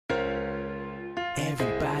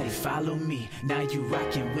follow me. Now you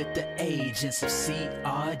rockin' with the agents of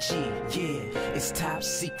CRG. Yeah, it's top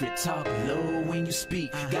secret, talk low when you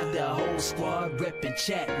speak. Got the whole squad reppin'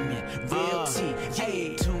 Chatman, Realty.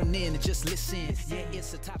 Yeah, tune in and just listen. Yeah,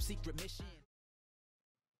 it's a top secret mission.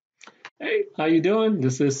 Hey, how you doing?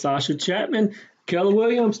 This is Sascha Chatman, Keller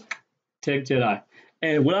Williams, Tech Jedi.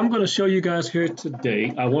 And what I'm going to show you guys here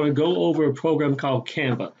today, I want to go over a program called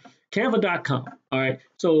Canva, canva.com. All right,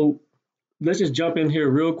 so let's just jump in here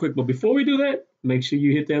real quick. But before we do that, make sure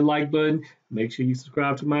you hit that like button. Make sure you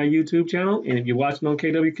subscribe to my YouTube channel. And if you're watching on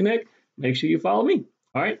KW Connect, make sure you follow me.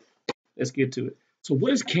 All right, let's get to it. So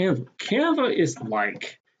what is Canva? Canva is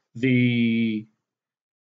like the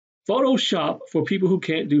Photoshop for people who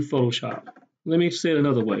can't do Photoshop. Let me say it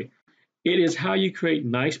another way. It is how you create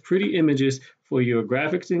nice, pretty images for your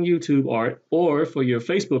graphics and YouTube art, or for your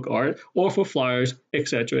Facebook art, or for flyers,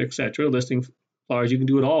 etc., etc. Listing flyers, you can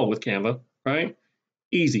do it all with Canva, right?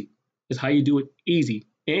 Easy. It's how you do it easy.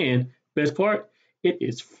 And best part, it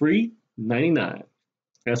is free 99.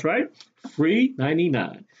 That's right, free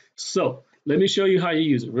 99. So let me show you how you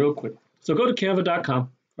use it real quick. So go to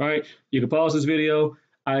canva.com. All right, you can pause this video.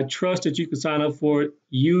 I trust that you can sign up for it.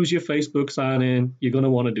 Use your Facebook sign in. You're going to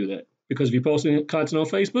want to do that because if you're posting content on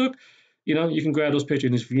Facebook, you know, you can grab those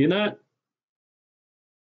pictures. And if you're not,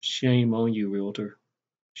 shame on you, realtor.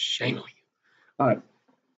 Shame on you. All right,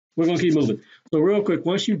 we're going to keep moving. So real quick,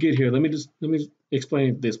 once you get here, let me explain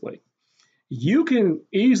it this way. You can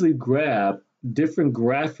easily grab different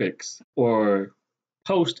graphics or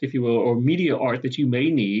post, if you will, or media art that you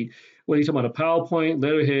may need, whether you're talking about a PowerPoint,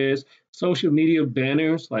 letterheads, social media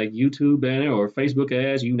banners like YouTube banner or Facebook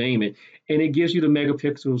ads, you name it, and it gives you the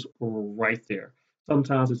megapixels right there.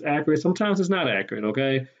 Sometimes it's accurate, sometimes it's not accurate,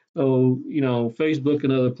 okay? So, you know, Facebook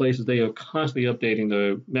and other places, they are constantly updating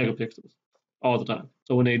the megapixels all the time.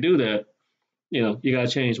 So when they do that, you know, you got to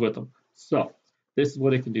change with them. So this is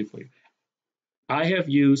what it can do for you. I have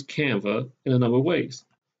used Canva in a number of ways.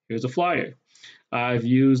 Here's a flyer. I've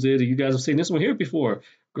used it, you guys have seen this one here before.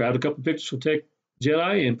 Grabbed a couple pictures from Tech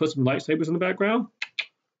Jedi and put some lightsabers in the background.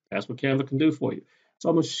 That's what Canva can do for you. So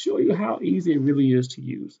I'm going to show you how easy it really is to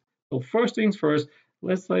use. So first things first,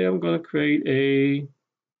 let's say I'm going to create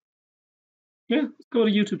let's go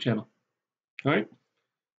to YouTube channel. All right.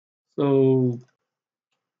 So,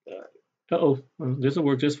 this will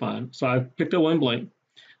work just fine. So I picked up one blank.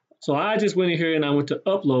 So I just went in here and I went to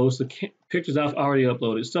upload the pictures I've already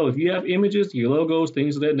uploaded. So if you have images, your logos,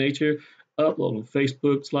 things of that nature, upload them,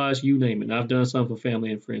 Facebook, you name it. And I've done some for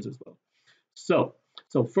family and friends as well. So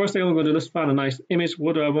first thing I'm going to do, let's find a nice image.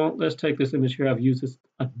 What do I want? Let's take this image here. I've used this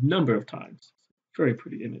a number of times. Very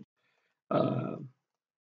pretty image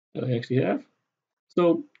that I actually have.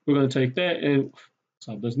 So we're going to take that and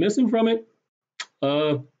something's missing from it.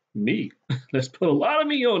 Me. Let's put a lot of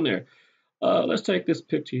me on there. Let's take this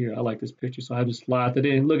picture here. I like this picture, so I just slide that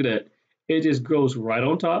in. Look at that. It just goes right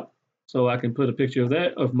on top. So I can put a picture of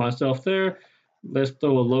that, of myself there. Let's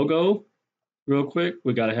throw a logo real quick.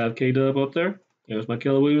 We got to have K-Dub up there. There's my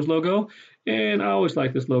Keller Williams logo. And I always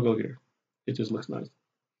like this logo here. It just looks nice.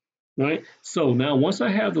 Right? So now once I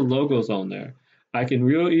have the logos on there, I can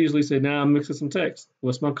real easily say, now I'm mixing some text.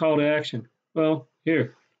 What's my call to action? Well,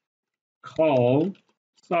 here. Call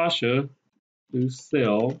Sascha to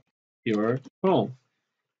sell your home.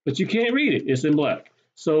 But you can't read it. It's in black.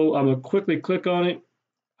 So I'm going to quickly click on it.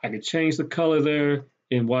 I can change the color there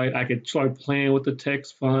in white. I can start playing with the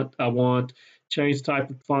text font I want, change the type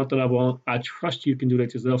of font that I want. I trust you can do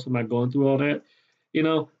that yourself, so I'm not going through all that, you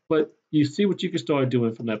know, but you see what you can start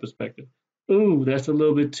doing from that perspective. Ooh, that's a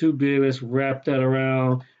little bit too big. Let's wrap that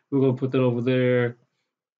around. We're going to put that over there.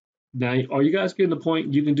 Now, are you guys getting the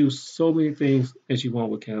point? You can do so many things as you want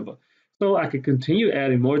with Canva. So I could continue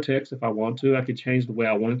adding more text if I want to. I could change the way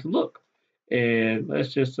I want it to look. And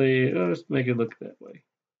let's just say, let's make it look that way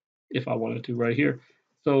if I wanted to right here.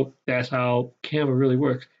 So that's how Canva really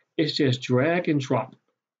works. It's just drag and drop.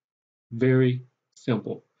 Very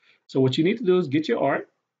simple. So what you need to do is get your art,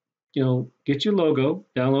 you know, get your logo,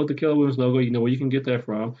 download the Keller Williams logo. You know where you can get that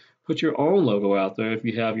from. Put your own logo out there if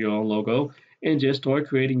you have your own logo, and just start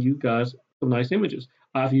creating you guys some nice images.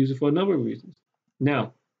 I've used it for a number of reasons.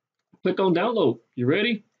 Now, click on download. You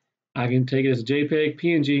ready? I can take it as a JPEG,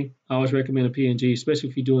 PNG. I always recommend a PNG, especially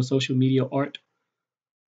if you're doing social media art.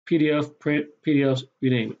 PDF, print, PDFs, you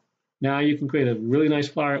name it. Now you can create a really nice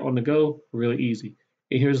flyer on the go, really easy.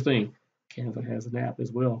 And here's the thing, Canva has an app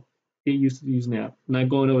as well. It used to use an app. I'm not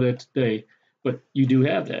going over that today, but you do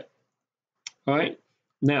have that. All right,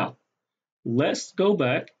 now let's go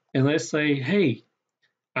back and let's say, hey,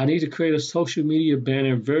 I need to create a social media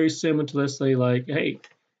banner very similar to, let's say, like, hey,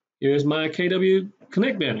 here's my KW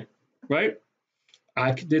Connect banner. right?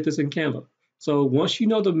 I did this in Canva. So once you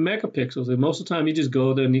know the megapixels, and most of the time you just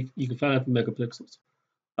go there and you can find out the megapixels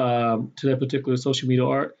to that particular social media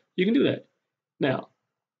art, you can do that. Now,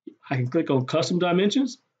 I can click on custom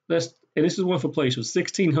dimensions. And this is one for placement,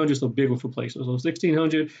 1600, so big one for placement. So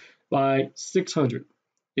 1600 by 600.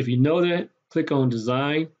 If you know that, click on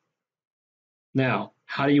design. Now,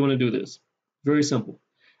 how do you want to do this? Very simple.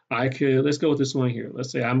 Let's go with this one here.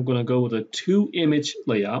 Let's say I'm going to go with a 2-image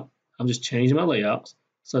layout. I'm just changing my layouts.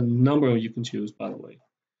 It's a number you can choose, by the way.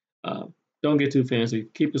 Don't get too fancy.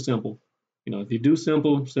 Keep it simple. You know, if you do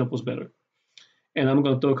simple, simple is better. And I'm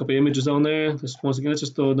going to throw a couple images on there. Once again, let's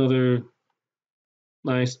just throw another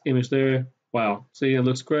nice image there. Wow, see, it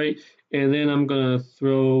looks great. And then I'm going to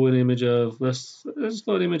throw an image of, let's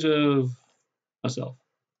throw an image of myself.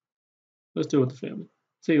 Let's do it with the family.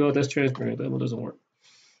 See, well, that's transparent. That one doesn't work.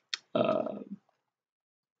 No,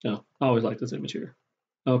 I always like this image here.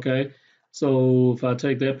 Okay, so if I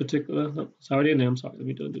take that particular, oh, it's already in there. I'm sorry, let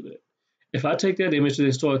me do that. If I take that image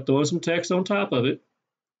and start throwing some text on top of it,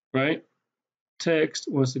 right? Text,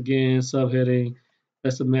 once again, subheading.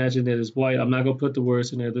 Let's imagine that it's white. I'm not going to put the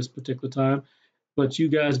words in there this particular time, but you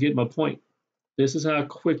guys get my point. This is how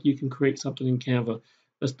quick you can create something in Canva.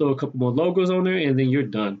 Let's throw a couple more logos on there, and then you're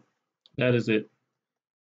done. That is it.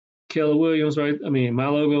 Keller Williams, right? I mean, my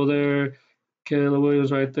logo there. Keller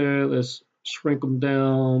Williams right there. Let's shrink them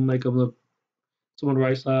down, make them look some of the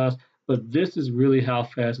right size. But this is really how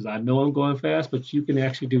fast it is. I know I'm going fast, but you can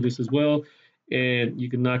actually do this as well, and you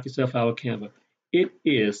can knock yourself out with Canva. It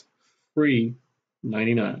is free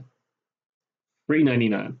 99. Free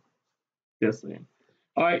 99. Yes, man.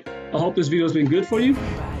 All right. I hope this video has been good for you.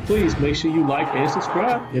 Please make sure you like and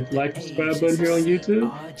subscribe. Hit the like and subscribe button here on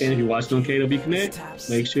YouTube. And if you're watching on KW Connect,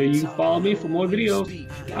 make sure you follow me for more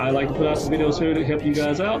videos. I like to put out some videos here to help you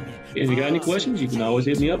guys out. And if you got any questions, you can always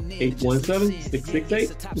hit me up,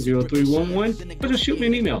 817-668-0311, or just shoot me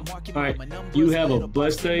an email. All right. You have a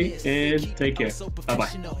blessed day and take care. Bye-bye.